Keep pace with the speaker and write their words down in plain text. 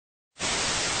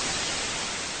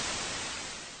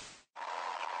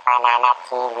Banana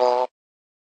TV.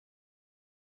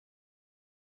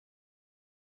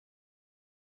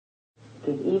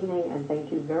 Good evening, and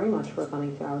thank you very much for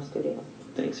coming to our studio.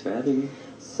 Thanks for having me.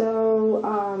 So,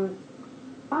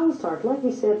 I will start. Like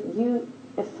we said, you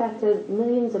affected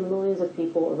millions and millions of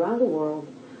people around the world.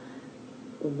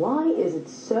 Why is it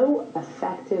so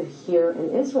effective here in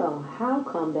Israel? How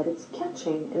come that it's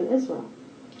catching in Israel?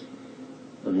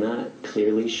 I'm not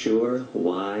clearly sure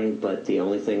why, but the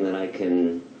only thing that I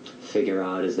can figure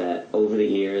out is that over the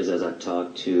years, as I've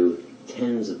talked to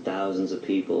tens of thousands of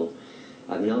people,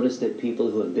 I've noticed that people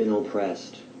who have been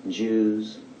oppressed,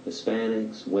 Jews,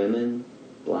 Hispanics, women,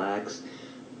 blacks,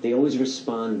 they always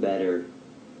respond better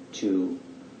to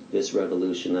this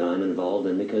revolution that I'm involved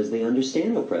in because they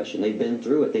understand oppression. They've been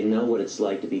through it. They know what it's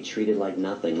like to be treated like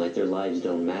nothing, like their lives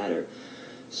don't matter.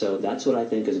 So that's what I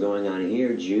think is going on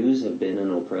here. Jews have been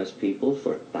an oppressed people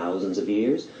for thousands of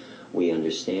years. We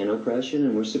understand oppression,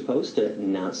 and we're supposed to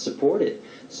not support it.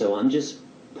 So I'm just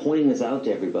pointing this out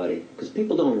to everybody because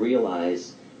people don't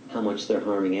realize how much they're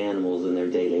harming animals in their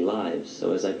daily lives.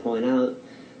 So as I point out,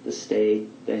 the steak,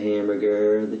 the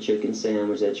hamburger, the chicken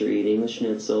sandwich that you're eating, the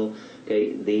schnitzel,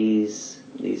 okay, these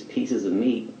pieces of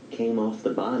meat came off the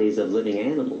bodies of living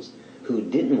animals who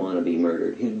didn't want to be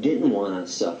murdered, who didn't want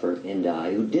to suffer and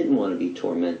die, who didn't want to be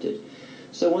tormented.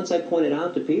 So once I point it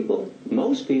out to people,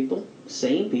 most people,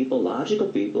 sane people, logical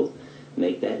people,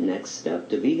 make that next step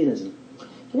to veganism.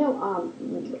 You know,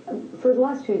 for the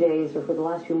last few days or for the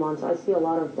last few months, I see a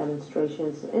lot of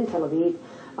demonstrations in Tel Aviv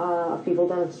of people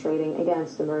demonstrating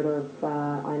against the murder of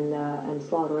and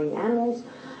slaughtering animals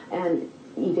and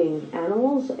eating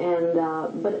animals.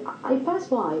 And but I pass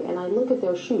by and I look at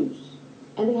their shoes,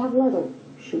 and they have leather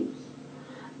shoes,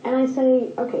 and I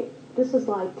say, okay, this is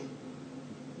like,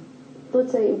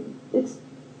 let's say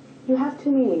you have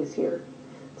two meanings here.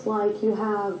 It's like you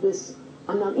have this: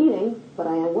 I'm not eating, but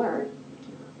I am wearing.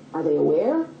 Are they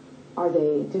aware?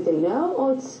 Do they know?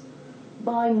 Or it's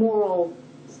by moral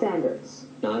standards?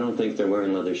 No, I don't think they're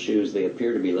wearing leather shoes. They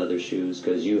appear to be leather shoes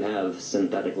because you have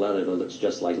synthetic leather that looks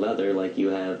just like leather, like you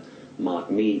have mock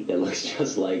meat that looks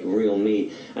just like real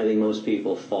meat. I think most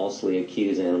people falsely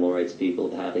accuse animal rights people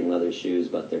of having leather shoes,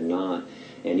 but they're not.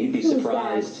 And you'd be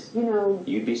surprised.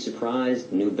 You'd be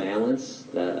surprised. New Balance,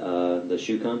 the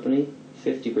shoe company,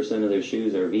 50% of their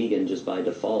shoes are vegan just by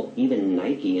default. Even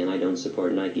Nike, and I don't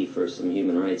support Nike for some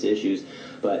human rights issues,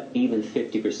 but even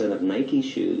 50% of Nike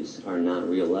shoes are not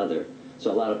real leather. So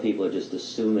a lot of people are just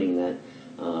assuming that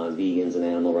vegans and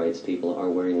animal rights people are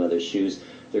wearing leather shoes.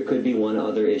 There could be one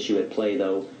other issue at play,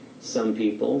 though. Some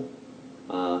people,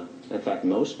 in fact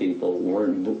most people,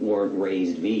 weren't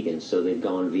raised vegan, so they've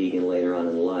gone vegan later on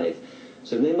in life.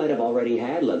 So they might have already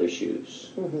had leather shoes.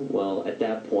 Mm-hmm. Well, at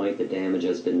that point, the damage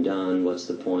has been done. What's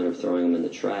the point of throwing them in the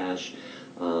trash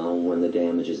when the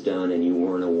damage is done and you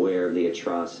weren't aware of the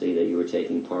atrocity that you were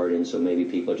taking part in? So maybe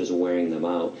people are just wearing them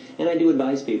out. And I do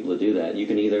advise people to do that. You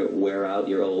can either wear out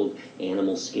your old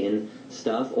animal skin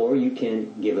stuff or you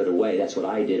can give it away. That's what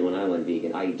I did when I went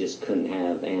vegan. I just couldn't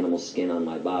have animal skin on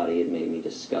my body. It made me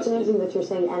disgusted. It's amazing that you're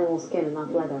saying animal skin and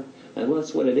not leather. And well,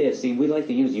 that's what it is. See, we like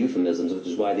to use euphemisms, which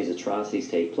is why these atrocities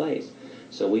take place.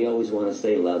 So we always want to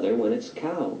say leather when it's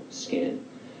cow skin.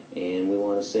 And we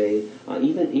want to say,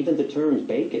 even the terms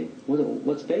bacon.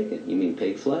 What's bacon? You mean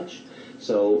pig flesh?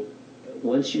 So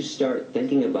once you start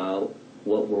thinking about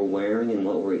what we're wearing and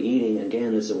what we're eating,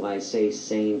 again, this is why I say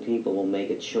sane people will make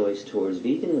a choice towards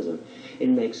veganism. It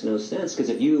makes no sense. Because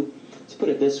let's put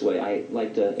it this way, I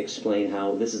like to explain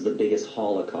how this is the biggest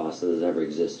Holocaust that has ever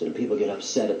existed, and people get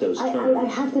upset at those terms. I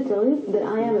have to tell you that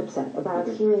I am upset about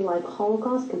hearing like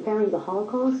Holocaust, comparing the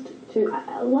Holocaust to,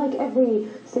 like every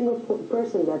single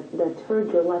person that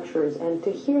heard your lectures, and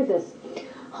to hear this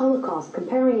Holocaust,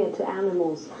 comparing it to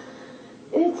animals,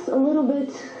 it's a little bit,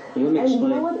 and you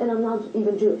know what, and I'm not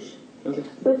even Jewish,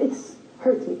 but it's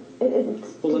hurts me.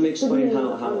 Well, let me explain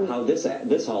how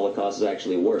this Holocaust is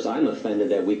actually worse. I'm offended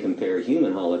that we compare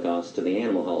human Holocaust to the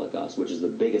animal Holocaust, which is the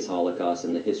biggest Holocaust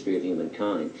in the history of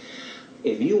humankind.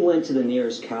 If you went to the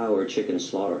nearest cow or chicken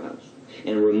slaughterhouse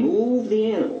and removed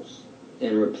the animals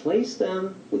and replaced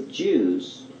them with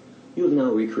Jews, you have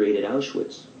now recreated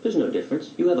Auschwitz. There's no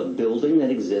difference. You have a building that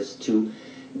exists to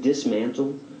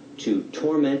dismantle, to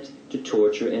torment, to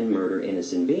torture, and murder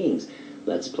innocent beings.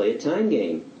 Let's play a time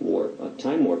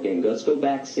warp game. Let's go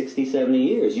back 60, 70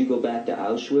 years. You go back to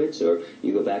Auschwitz or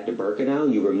you go back to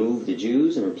Birkenau, you remove the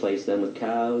Jews and replace them with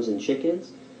cows and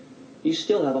chickens. You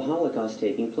still have a Holocaust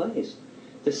taking place.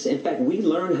 In fact, we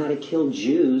learn how to kill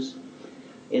Jews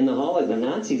in the hall like the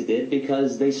Nazis did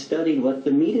because they studied what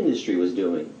the meat industry was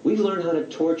doing. We learned how to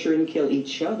torture and kill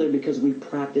each other because we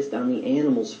practiced on the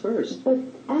animals first. But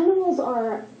animals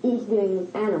are eating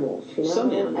animals, you know?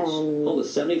 Some animals. And Hold it,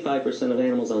 75% of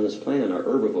animals on this planet are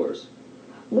herbivores.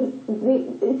 but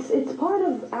it's part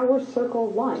of our circle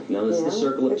of life. No, this is the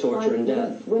circle of torture and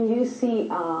death. When you see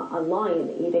a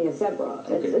lion eating a zebra,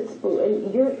 it's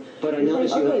and you're. But I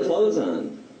notice you have clothes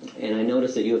on, and I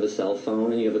notice that you have a cell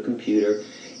phone and you have a computer.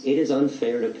 It is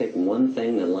unfair to pick one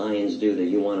thing that lions do that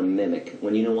you want to mimic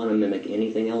when you don't want to mimic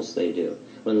anything else they do.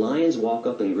 When lions walk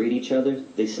up and greet each other,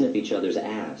 they sniff each other's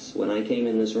ass. When I came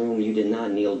in this room, you did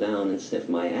not kneel down and sniff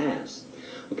my ass.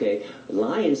 Okay,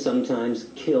 lions sometimes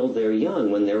kill their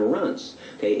young when they're runts.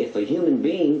 Okay, if a human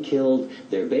being killed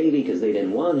their baby because they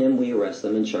didn't want him, we arrest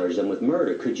them and charge them with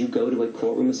murder. Could you go to a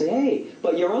courtroom and say, hey,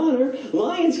 but Your Honor,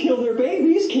 lions kill their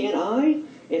babies, can't I?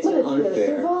 It's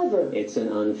an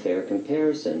unfair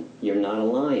comparison. You're not a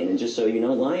lion. And just so you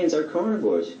know, lions are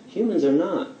carnivores. Humans are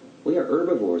not. We are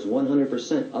herbivores,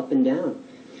 100% up and down.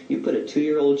 You put a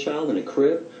 2-year-old child in a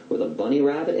crib with a bunny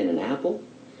rabbit and an apple,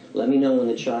 let me know when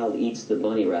the child eats the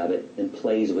bunny rabbit and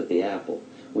plays with the apple.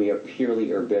 We are purely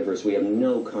herbivorous. We have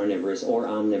no carnivorous or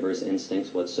omnivorous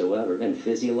instincts whatsoever. And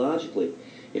physiologically,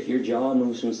 if your jaw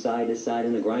moves from side to side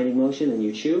in a grinding motion and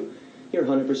you chew, you're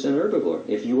 100% herbivore.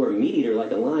 If you were a meat eater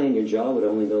like a lion, your jaw would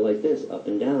only go like this, up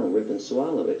and down, rip and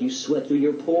swallow. If you sweat through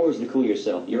your pores to cool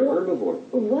yourself, you're herbivore.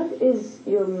 What is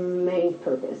your main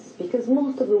purpose? Because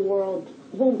most of the world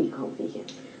won't become vegan.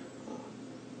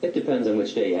 It depends on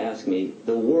which day you ask me.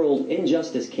 The world,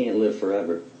 injustice can't live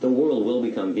forever. The world will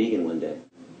become vegan one day.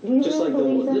 Do you really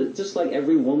believe that? Just like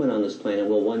every woman on this planet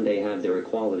will one day have their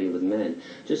equality with men.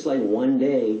 Just like one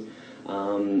day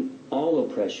all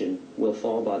oppression will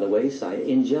fall by the wayside.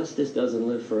 Injustice doesn't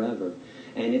live forever.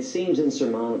 And it seems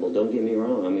insurmountable, don't get me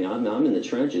wrong. I mean, I'm in the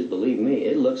trenches, believe me.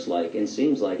 It looks like and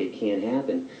seems like it can't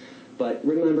happen. But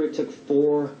remember, it took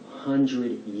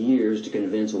 400 years to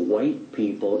convince white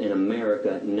people in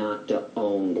America not to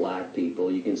own black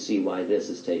people. You can see why this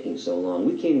is taking so long.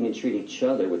 We can't even treat each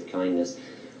other with kindness,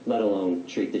 let alone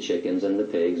treat the chickens and the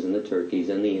pigs and the turkeys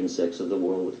and the insects of the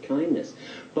world with kindness.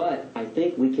 But I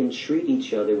think we can treat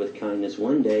each other with kindness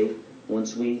one day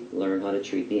once we learn how to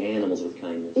treat the animals with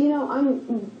kindness. You know,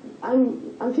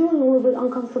 I'm feeling a little bit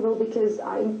uncomfortable because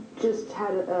I just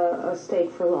had a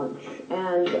steak for lunch,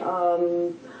 and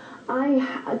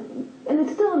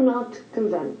it's still not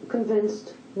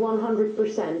convinced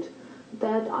 100%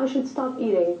 that I should stop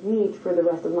eating meat for the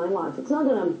rest of my life. It's not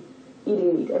that I'm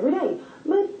eating meat every day,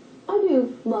 but I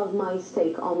do love my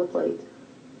steak on the plate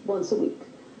once a week.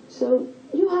 So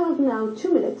you have now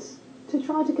 2 minutes to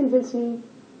try to convince me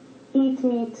eat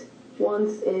meat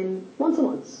once a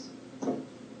month.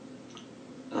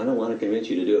 I don't want to convince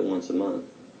you to do it once a month.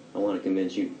 I want to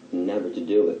convince you never to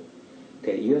do it.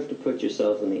 Okay, you have to put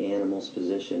yourself in the animal's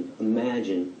position.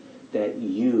 Imagine that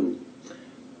you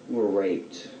were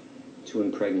raped to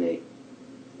impregnate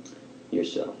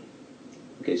yourself.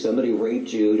 Okay, somebody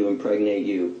raped you to impregnate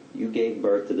you. You gave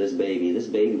birth to this baby. This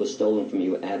baby was stolen from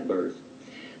you at birth.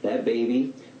 That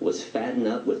baby was fattened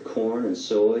up with corn and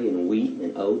soy and wheat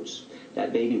and oats.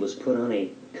 That baby was put on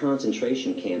a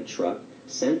concentration camp truck,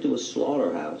 sent to a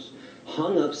slaughterhouse,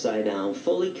 hung upside down,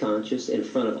 fully conscious in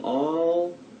front of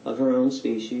all of her own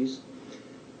species,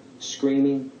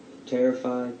 screaming,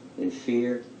 terrified, in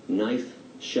fear, knife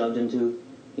shoved into,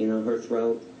 her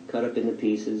throat, cut up into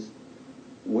pieces.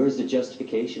 Where's the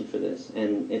justification for this?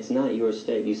 And it's not your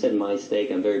steak. You said my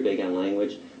steak. I'm very big on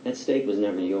language. That steak was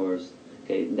never yours.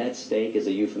 Okay, that steak is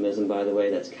a euphemism, by the way.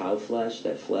 That's cow flesh.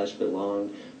 That flesh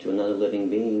belonged to another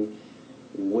living being.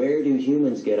 Where do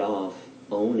humans get off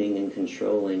owning and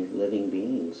controlling living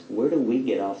beings? Where do we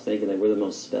get off thinking that we're the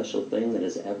most special thing that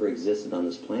has ever existed on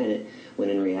this planet,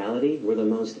 when in reality, we're the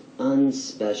most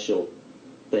unspecial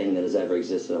thing that has ever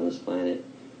existed on this planet?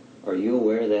 Are you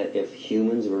aware that if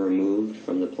humans were removed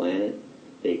from the planet,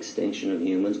 the extinction of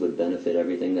humans would benefit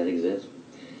everything that exists?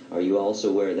 Are you also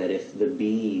aware that if the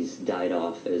bees died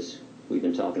off, as we've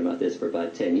been talking about this for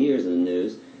about 10 years in the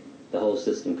news, the whole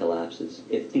system collapses?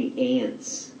 If the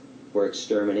ants were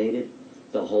exterminated,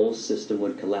 the whole system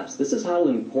would collapse. This is how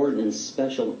important and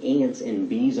special ants and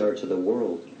bees are to the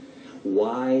world.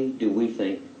 Why do we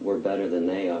think we're better than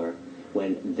they are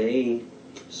when they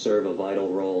serve a vital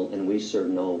role and we serve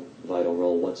no vital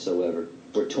role whatsoever?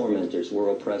 We're tormentors. We're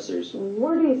oppressors.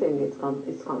 Where do you think it's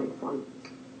coming from?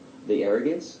 The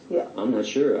arrogance? Yeah. I'm not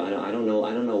sure. I don't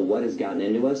know what has gotten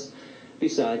into us.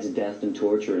 Besides death and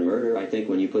torture and murder, I think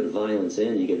when you put violence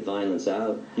in, you get violence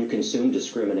out. You consume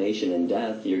discrimination and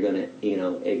death, you're going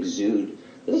to, exude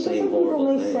the same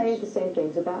horrible things. Because some people may say the same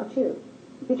things about you.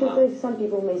 Because Wow. some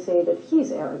people may say that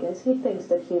he's arrogant, he thinks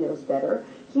that he knows better,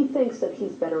 he thinks that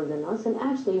he's better than us, and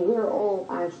actually we're all,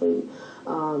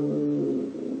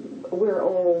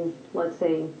 let's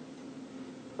say,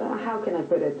 how can I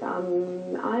put it,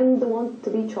 I'm the one to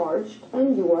be charged,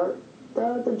 and you are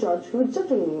the judge who is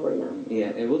judging me right now. Yeah,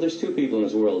 and well, there's two people in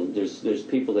this world. There's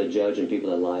people that judge and people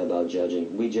that lie about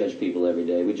judging. We judge people every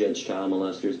day. We judge child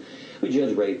molesters. We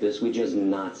judge rapists. We judge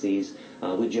Nazis.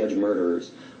 We judge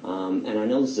murderers. And I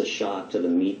know this is a shock to the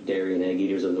meat, dairy, and egg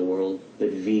eaters of the world,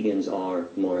 but vegans are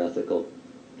more ethical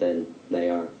than they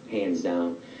are, hands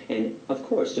down. And, of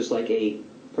course, just like a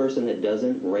person that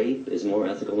doesn't rape is more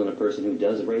ethical than a person who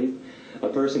does rape, a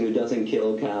person who doesn't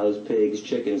kill cows, pigs,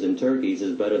 chickens, and turkeys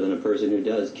is better than a person who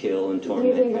does kill and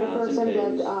torment cows and pigs. Do you think that a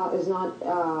person that is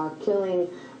not killing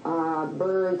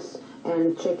birds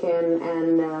and chicken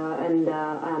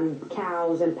and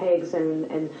cows and pigs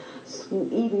and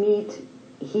eat meat,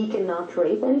 he cannot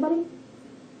rape anybody?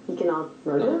 He cannot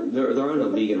murder? There are no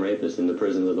vegan rapists in the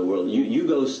prisons of the world. You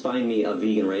go find me a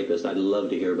vegan rapist. I'd love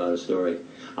to hear about a story.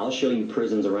 I'll show you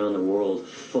prisons around the world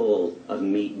full of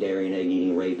meat, dairy, and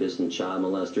egg-eating rapists and child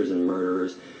molesters and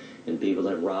murderers and people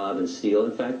that rob and steal.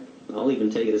 In fact, I'll even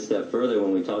take it a step further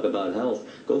when we talk about health.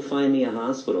 Go find me a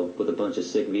hospital with a bunch of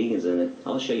sick vegans in it.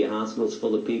 I'll show you hospitals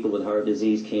full of people with heart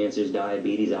disease, cancers,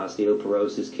 diabetes,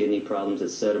 osteoporosis, kidney problems,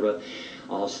 etc.,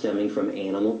 all stemming from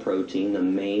animal protein, the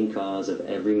main cause of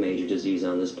every major disease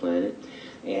on this planet,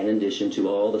 and in addition to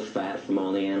all the fat from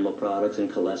all the animal products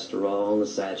and cholesterol and the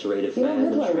saturated fat and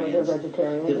Hitler trans. was a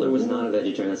vegetarian. Hitler was not a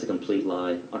vegetarian. That's a complete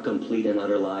lie. A complete and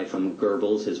utter lie from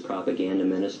Goebbels, his propaganda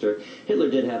minister. Hitler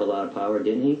did have a lot of power,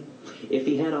 didn't he? If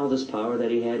he had all this power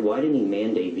that he had, why didn't he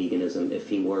mandate veganism if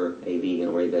he were a vegan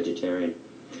or a vegetarian?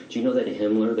 Do you know that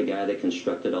Himmler, the guy that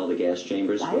constructed all the gas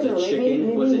chambers, was a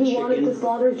chicken? Maybe he wanted to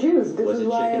slaughter Jews. This is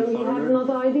why he had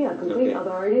another idea,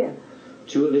 other idea.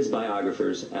 Two of his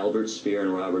biographers, Albert Speer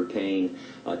and Robert Payne,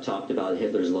 talked about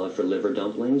Hitler's love for liver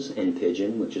dumplings and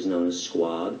pigeon, which is known as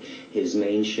squab. His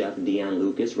main chef, Dion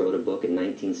Lucas, wrote a book in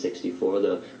 1964,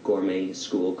 the Gourmet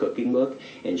School Cooking Book,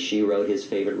 and she wrote his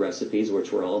favorite recipes,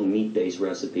 which were all meat-based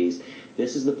recipes.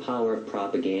 This is the power of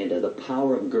propaganda, the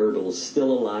power of Goebbels,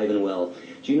 still alive and well.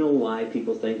 Do you know why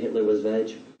people think Hitler was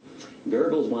veg?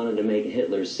 Goebbels wanted to make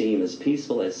Hitler seem as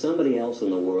peaceful as somebody else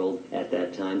in the world at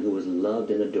that time who was loved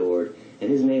and adored. And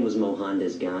his name was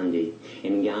Mohandas Gandhi.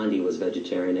 And Gandhi was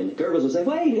vegetarian. And Goebbels was like,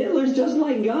 wait, Hitler's just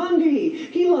like Gandhi.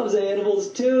 He loves animals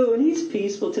too. And he's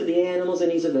peaceful to the animals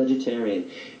and he's a vegetarian.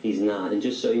 He's not. And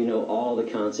just so you know, all the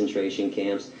concentration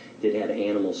camps did have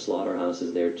animal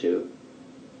slaughterhouses there too.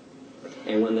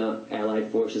 And when the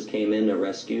Allied forces came in to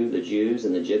rescue the Jews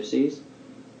and the Gypsies,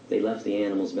 they left the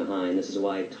animals behind. This is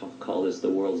why I call this the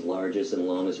world's largest and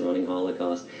longest running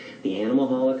Holocaust. The animal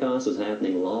Holocaust was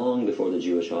happening long before the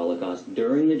Jewish Holocaust,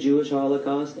 during the Jewish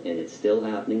Holocaust, and it's still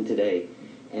happening today.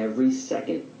 Every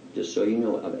second, just so you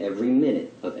know, of every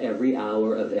minute, of every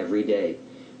hour, of every day,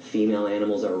 female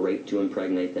animals are raped to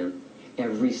impregnate them.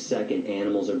 Every second,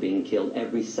 animals are being killed.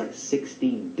 Every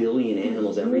 60 billion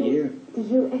animals every year. Do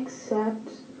you accept,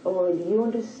 or do you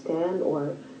understand,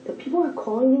 or that people are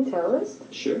calling you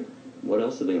terrorist? Sure. What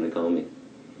else are they going to call me?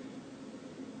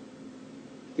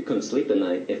 They couldn't sleep at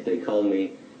night if they called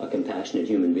me a compassionate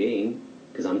human being,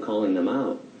 because I'm calling them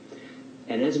out.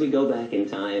 And as we go back in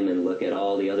time and look at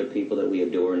all the other people that we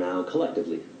adore now,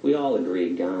 collectively, we all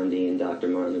agree, Gandhi and Dr.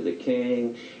 Martin Luther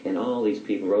King and all these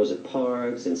people, Rosa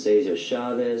Parks and Cesar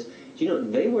Chavez, you know,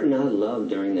 they were not loved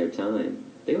during their time.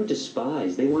 They were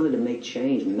despised. They wanted to make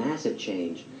change, massive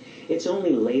change. It's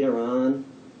only later on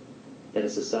that a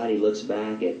society looks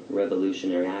back at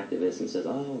revolutionary activists and says,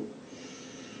 oh,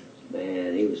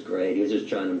 man, he was great. He was just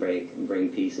trying to bring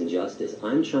peace and justice.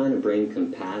 I'm trying to bring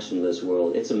compassion to this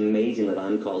world. It's amazing that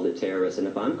I'm called a terrorist. And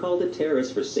if I'm called a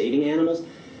terrorist for saving animals,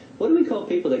 what do we call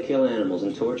people that kill animals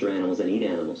and torture animals and eat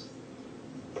animals?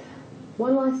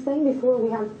 One last thing before we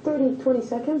have 20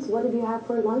 seconds. What did you have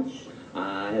for lunch?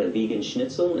 I had a vegan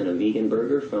schnitzel and a vegan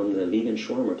burger from the vegan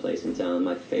shawarma place in town,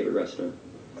 my favorite restaurant.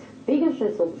 Vegan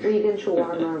schnitzel, vegan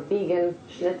shawarma, vegan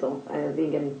schnitzel,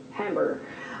 vegan hamburger.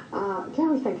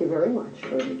 Gary, thank you very much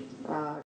for